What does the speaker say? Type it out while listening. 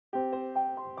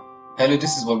Hello,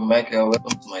 this is bobbymichael.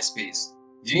 Welcome to my space.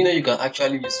 Do you know you can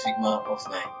actually use Figma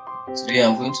offline? Today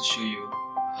I'm going to show you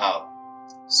how.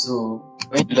 So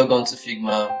when you log on to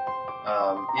Figma,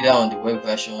 either on the web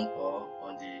version or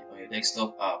on your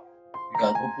desktop app, you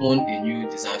can open a new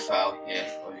design file here,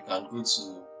 or you can go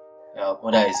to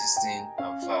other existing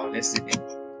file. Let's say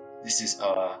this is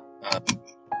our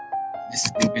this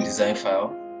is the design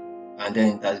file, and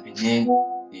then it has been named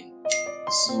in.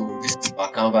 So this is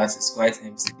our canvas. It's quite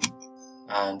empty,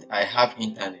 and I have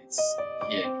internet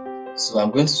here. So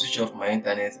I'm going to switch off my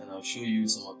internet and I'll show you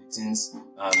some of the things you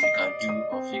can do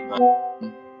on Figma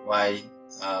why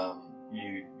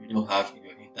you don't have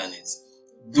your internet.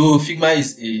 Though Figma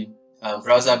is a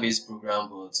browser-based program,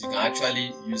 but you can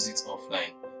actually use it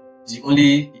offline. The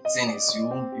only thing is you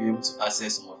won't be able to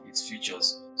access some of its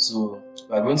features. So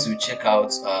we're going to check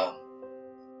out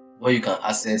what you can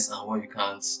access and what you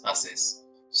can't access.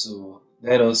 So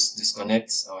let us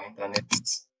disconnect our internet.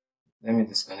 Let me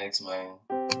disconnect mine.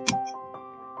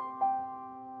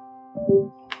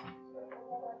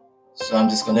 So I'm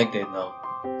disconnected now.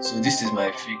 So this is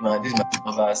my Figma, this is my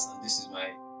canvas, and this is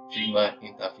my Figma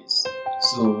interface.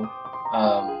 So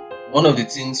one of the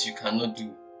things you cannot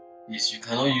do is you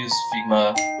cannot use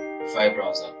Figma file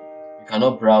browser. You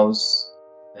cannot browse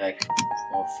you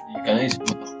cannot use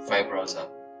Figma file browser.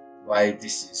 Why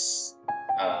this is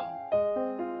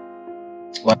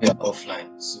why you are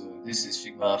offline. So this is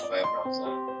Figma file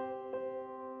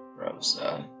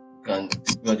browser. You can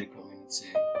explore the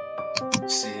community.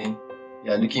 See,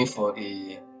 you are looking for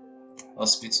a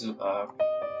hospital app.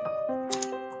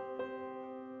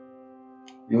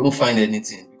 You won't find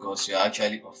anything because you are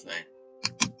actually offline.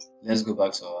 Let's go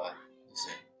back to our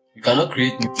design. You cannot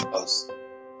create new files.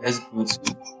 Let's go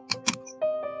to.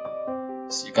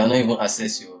 So you cannot even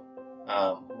access your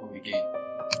home again.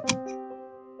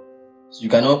 So you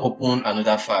cannot open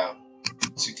another file.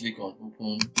 Once you click on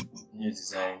open new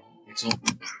design, it won't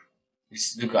open.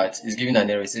 It's giving an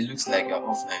error. It looks like you're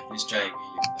offline. Please try again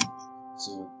later.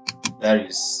 So that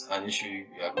is an issue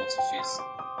you are going to face.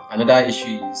 Another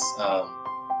issue is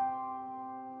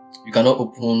you cannot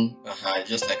open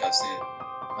just like I said.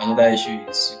 Another issue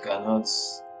is you cannot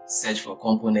search for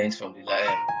components from the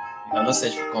library. You cannot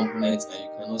search for components and you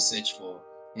cannot search for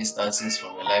instances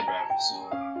from your library. So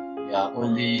you are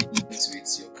only left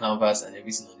with your canvas and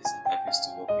everything on this interface to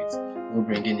work with. No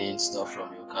bringing in stuff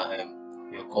from your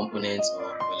components or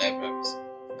your libraries.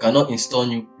 You cannot install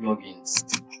new plugins.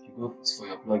 If you go for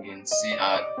your plugins, see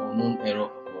unknown error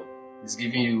occurred. It's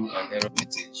giving you an error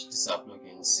message. These are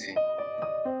plugins. See,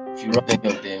 if you run any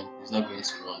of them, it's not going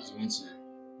to run. It's going to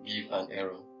give an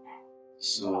error.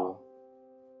 So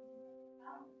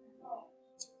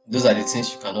those are the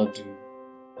things you cannot do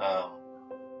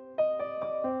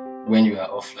when you are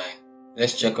offline.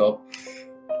 Let's check up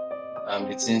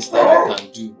the things that you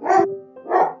can do.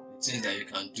 The things that you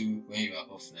can do when you are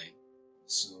offline.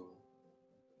 So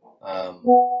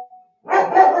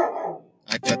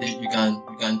actually you can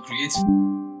create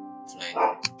offline.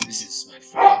 This is my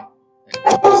frame.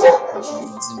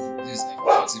 This is like a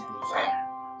 40 Pro frame.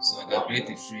 So I can create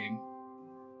a frame.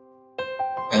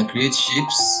 I can create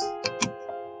shapes.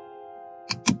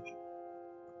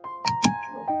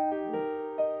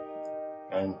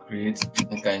 And create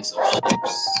different kinds of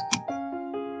shapes.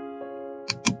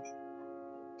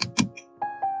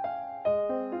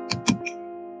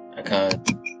 I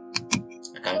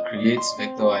can create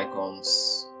vector icons.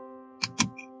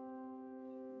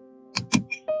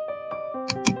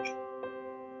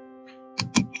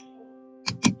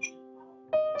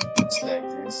 It's like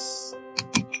this.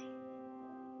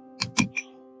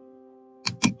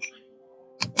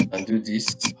 I can do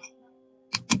this.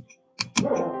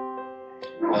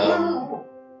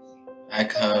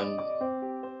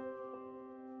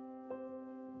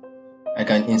 I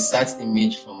can insert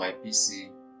image from my PC.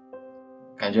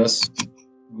 I can just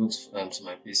go to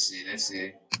my PC. Let's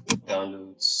say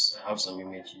downloads. I have some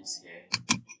images here.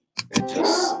 Let's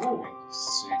just bring this.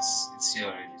 So it's here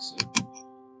already. So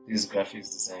this graphics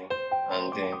design,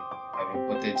 and then I've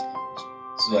imported image.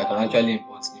 So I can actually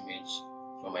import image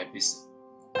from my PC.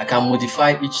 I can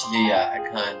modify each layer. I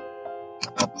can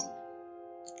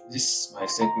this is my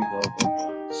circle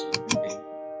background. So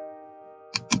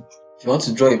if you want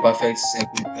to draw a perfect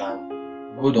circle, you can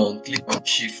hold on, click on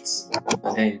shift,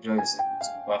 and then you draw your circle to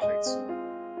be perfect. So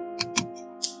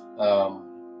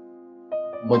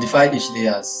modify each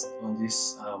layers on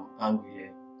this angle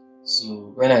here.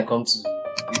 So when I come to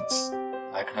it,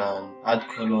 I can add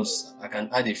colors. I can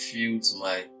add a fill to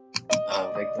my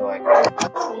vector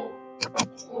icon.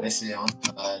 Let's say I want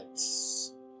to add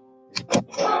a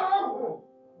color.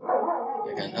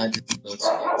 I can add this dot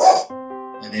to it,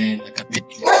 and then I can make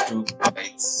the stroke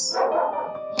white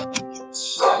and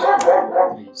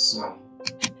 3. So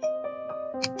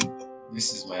this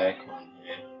is my icon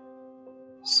here.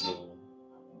 So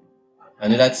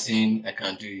another thing I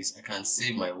can do is I can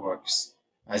save my works.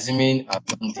 Assuming I've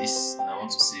done this and I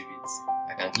want to save it,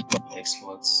 I can click on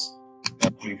export, I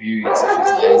can preview it. If it's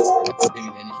nice, I can save it in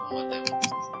any format I want,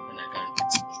 and I can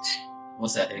export.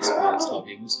 Once I export, I'll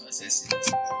be able to access it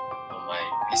on my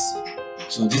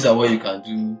PC. So these are what you can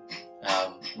do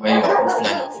when you're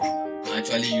offline of Figma. You can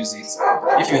actually use it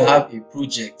if you have a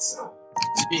project.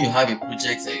 If you have a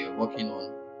project that you're working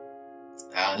on,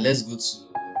 let's go to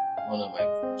one of my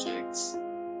projects.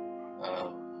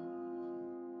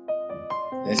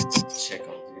 Let's check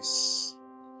on this.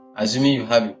 Assuming you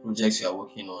have a project you are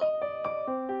working on,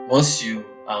 once you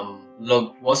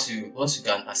once you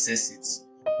can access it,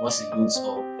 once it loads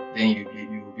up, then you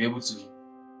will be able to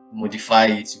modify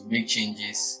it, you make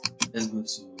changes. Let's go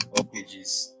to all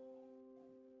pages.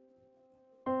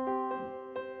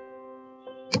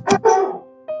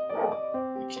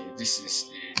 Okay, this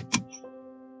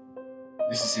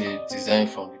is a design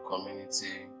from the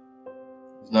community.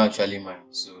 It's not actually mine.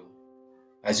 So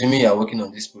assuming you are working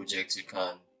on this project, you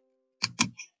can,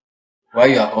 while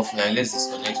you are offline, let's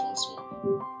disconnect once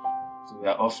more. So we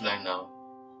are offline now.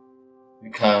 You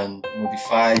can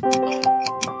modify, you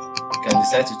can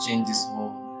decide to change this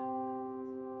home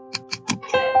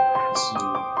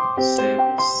to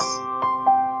service.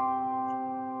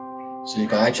 So you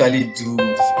can actually do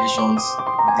modifications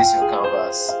with this your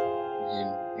canvas.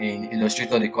 In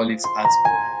Illustrator they call it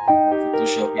artboard.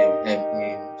 Photoshop here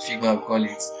in Figma we call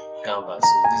it canvas.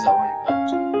 So these are what you can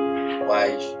do while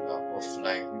you are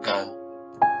offline. You can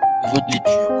even leave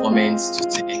your comments to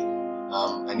say,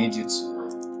 I need you to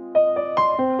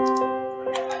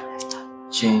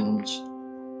change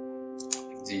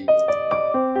the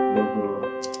logo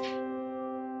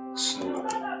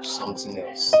to something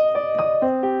else.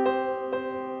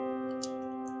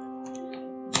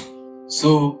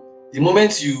 So the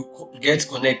moment you get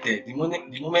connected, the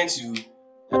moment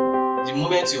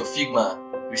your Figma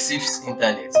receives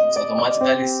internet, it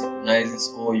automatically synchronizes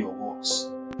all your works.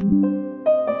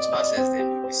 To access them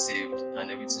will be saved and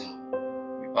everything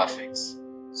will be perfect.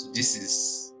 So this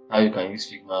is how you can use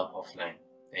Figma offline.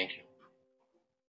 Thank you.